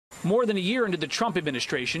More than a year into the Trump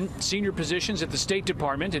administration, senior positions at the State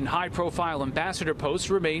Department and high-profile ambassador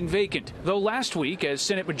posts remain vacant. Though last week, as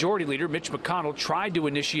Senate Majority Leader Mitch McConnell tried to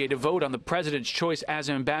initiate a vote on the president's choice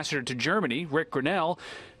as ambassador to Germany, Rick Grinnell,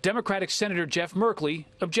 Democratic Senator Jeff Merkley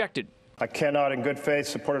objected. I cannot in good faith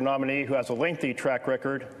support a nominee who has a lengthy track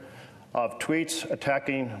record of tweets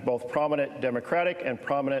attacking both prominent Democratic and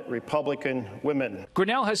prominent Republican women.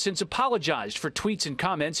 Grinnell has since apologized for tweets and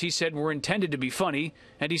comments he said were intended to be funny,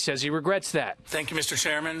 and he says he regrets that. Thank you, Mr.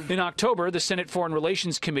 Chairman. In October, the Senate Foreign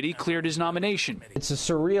Relations Committee cleared his nomination. It's a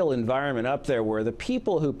surreal environment up there where the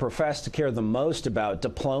people who profess to care the most about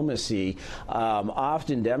diplomacy,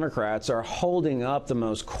 often Democrats, are holding up the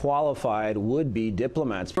most qualified would-be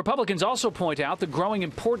diplomats. Republicans also point out the growing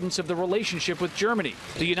importance of the relationship with Germany.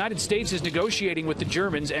 The United States is negotiating with the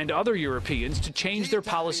Germans and other Europeans to change their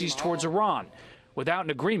policies towards Iran. Without an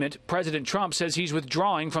agreement, President Trump says he's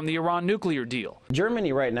withdrawing from the Iran nuclear deal.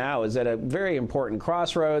 Germany right now is at a very important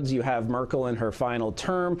crossroads. You have Merkel in her final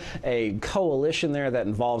term, a coalition there that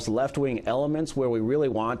involves left-wing elements where we really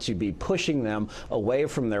want to be pushing them away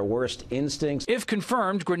from their worst instincts. If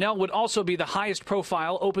confirmed, Grinnell would also be the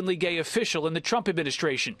highest-profile openly gay official in the Trump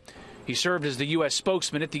administration. He served as the U.S.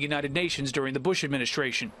 spokesman at the United Nations during the Bush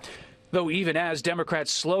administration. Though even as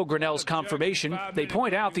Democrats slow Grinnell's confirmation, they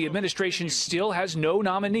point out the administration still has no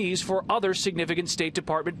nominees for other significant State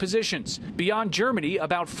Department positions. Beyond Germany,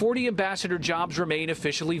 about 40 ambassador jobs remain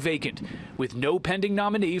officially vacant, with no pending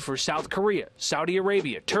nominee for South Korea, Saudi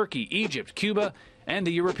Arabia, Turkey, Egypt, Cuba, and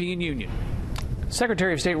the European Union.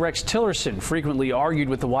 Secretary of State Rex Tillerson frequently argued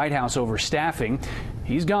with the White House over staffing.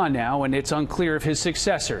 He's gone now, and it's unclear if his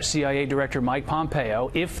successor, CIA Director Mike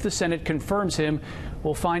Pompeo, if the Senate confirms him,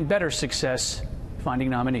 will find better success finding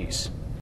nominees.